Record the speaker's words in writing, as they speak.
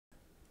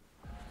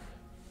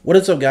What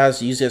is up,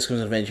 guys? Is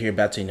Goin On here,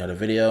 back to another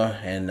video,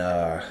 and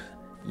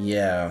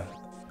yeah,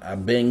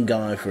 I've been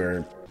gone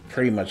for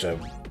pretty much a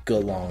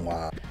good long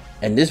while,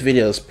 and this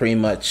video is pretty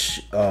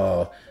much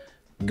going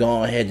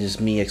ahead just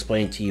me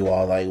explaining to you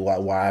all like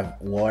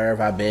where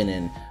have I been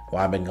and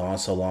why I've been gone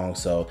so long.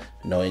 So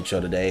no intro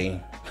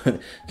today,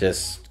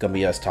 just gonna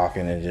be us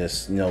talking and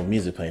just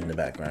music playing in the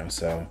background.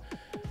 So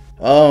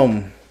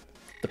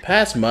the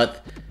past month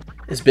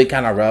it's been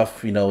kind of rough,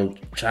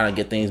 trying to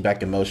get things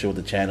back in motion with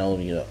the channel,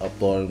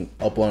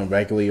 uploading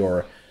regularly,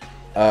 or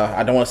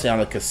I don't want to say on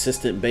a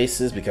consistent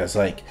basis, because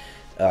like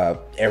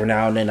every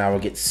now and then I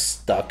would get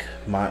stuck.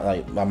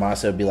 My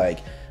mindset would be like,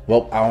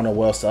 well, I don't know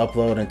what else to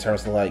upload in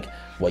terms of like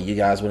what you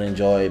guys would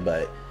enjoy.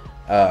 But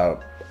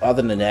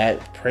other than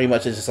that, pretty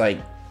much it's just like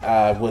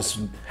was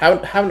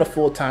having a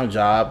full-time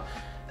job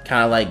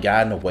kind of like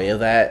got in the way of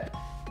that,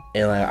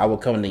 and like I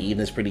would come in the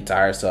evenings pretty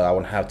tired, so I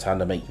wouldn't have time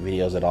to make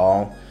videos at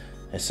all.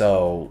 And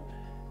so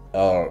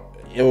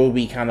it would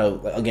be kind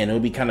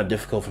of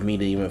difficult for me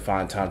to even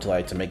find time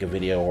to make a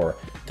video, or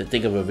to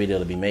think of a video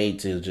to be made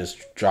to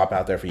just drop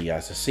out there for you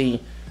guys to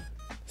see.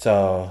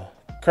 So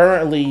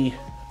currently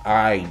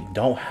I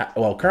don't have,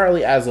 well,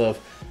 currently as of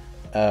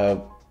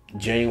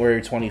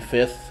January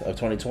 25th of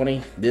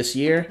 2020 this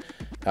year,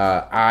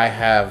 I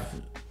have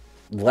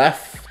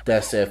left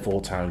that said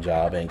full-time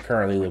job and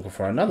currently looking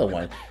for another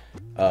one.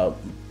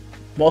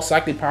 Most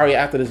likely probably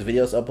after this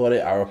video is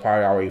uploaded, I will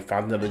probably already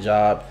found another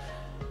job,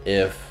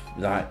 if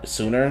not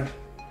sooner.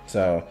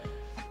 So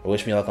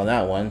wish me luck on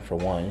that one, for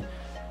one.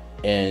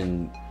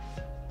 And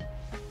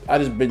I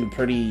just been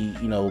pretty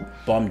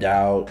bummed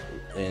out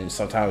and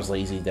sometimes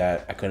lazy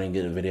that I couldn't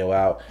get a video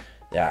out.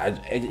 Yeah,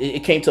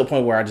 it came to a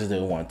point where I just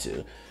didn't want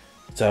to.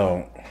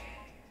 So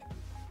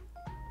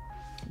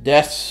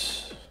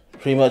that's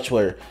pretty much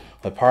what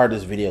part of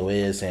this video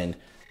is. And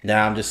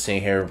now I'm just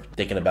sitting here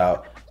thinking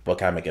about what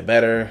can I make it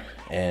better.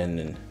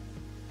 And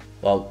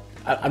well,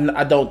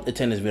 I don't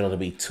intend this video to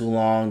be too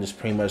long, just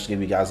pretty much give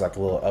you guys like a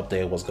little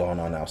update of what's going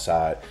on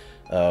outside,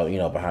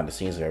 behind the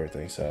scenes and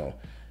everything. So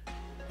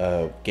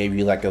gave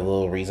you like a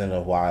little reason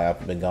of why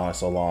I've been gone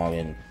so long,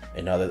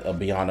 and other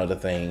beyond other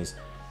things.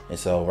 And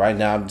so right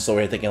now I'm just over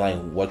here thinking like,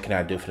 what can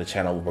I do for the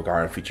channel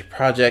regarding future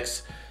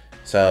projects.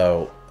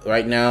 So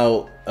right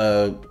now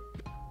the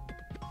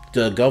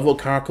Gunvolt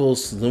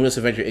Chronicles Luminous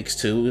Adventure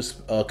X2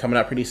 is coming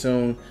out pretty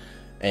soon,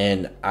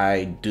 and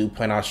I do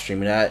plan on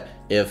streaming that.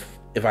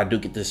 If I do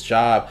get this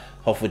job,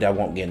 hopefully that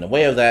won't get in the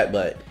way of that.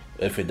 But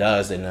if it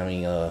does, then I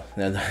mean,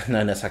 nothing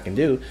else I can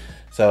do.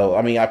 So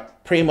I mean, I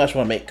pretty much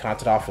want to make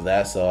content off of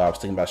that. So I was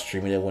thinking about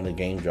streaming it when the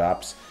game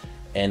drops.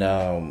 And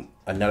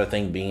another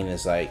thing being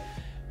is like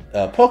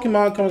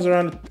Pokemon comes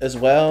around as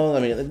well. I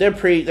mean, they're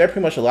pretty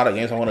much a lot of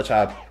games I want to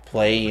try to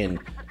play and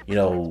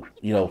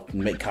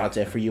make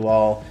content for you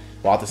all,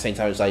 while at the same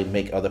time just like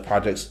make other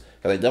projects.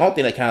 Cause like, the only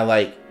thing that kind of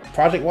like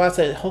project wise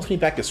that holds me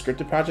back is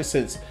scripted projects,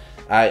 since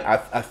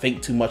I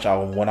think too much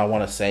on what I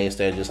want to say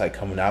instead of just like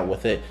coming out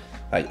with it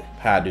like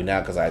how I do now.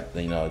 Because I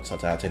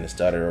sometimes I tend to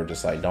stutter, or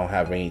just like don't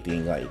have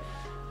anything like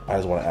I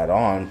just want to add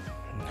on.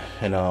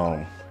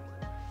 And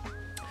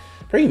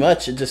pretty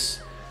much it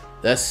just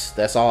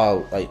that's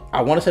all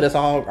I want to say. That's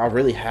all I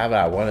really have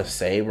I want to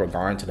say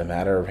regarding to the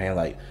matter of hand,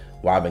 like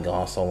why I've been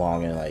gone so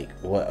long and like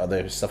what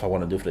other stuff I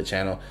want to do for the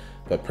channel.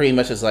 But pretty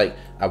much it's like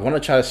I want to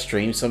try to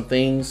stream some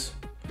things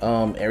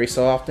every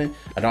so often.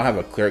 I don't have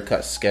a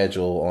clear-cut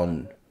schedule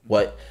on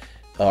what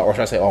or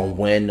should I say on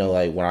when, or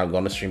like when I'm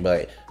going to stream,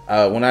 but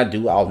when I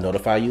do, I'll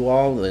notify you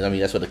all. I mean,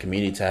 that's what the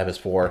community tab is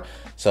for,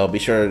 so be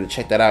sure to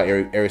check that out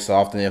every so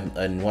often.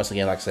 And once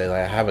again, like I said,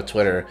 like, I have a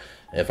Twitter.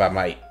 If I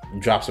might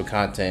drop some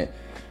content,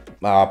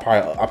 I'll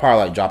probably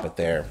like drop it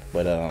there.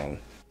 But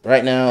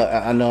right now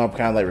I know I'm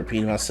kind of like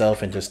repeating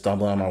myself and just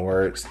stumbling on my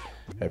words.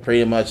 But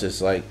pretty much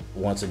it's like,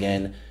 once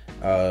again,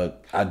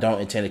 I don't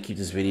intend to keep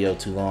this video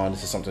too long.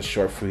 This is something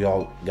short for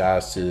y'all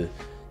guys to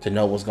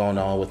know what's going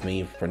on with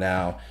me for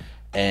now.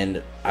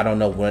 And I don't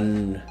know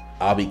when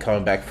I'll be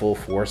coming back full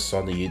force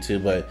on the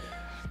YouTube, but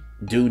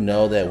do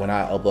know that when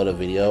I upload a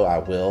video, I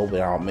will, but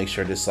I'll make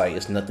sure this like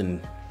it's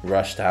nothing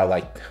rushed out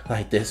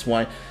like this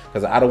one,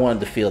 because I don't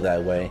want it to feel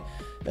that way.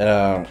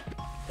 And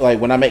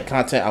like when I make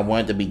content, I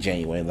want it to be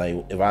genuine.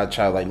 Like if I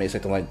try to like make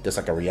something like this,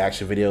 like a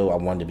reaction video, I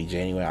want it to be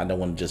genuine. I don't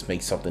want to just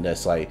make something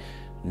that's like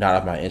not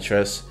of my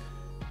interest.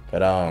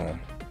 But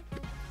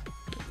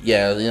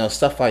yeah,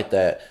 stuff like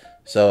that.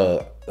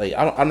 So like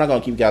I'm not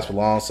gonna keep you guys for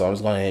long, so I'm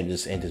just going to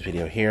just end this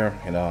video here.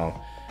 And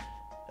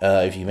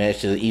if you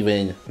managed to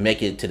even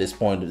make it to this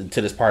point,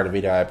 to this part of the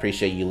video, I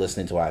appreciate you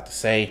listening to what I have to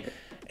say.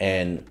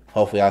 And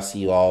hopefully I'll see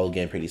you all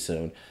again pretty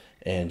soon.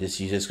 And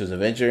this is Is Goin On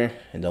Adventure,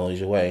 and don't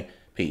lose your way.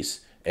 Peace.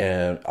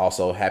 And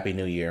also, Happy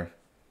New Year.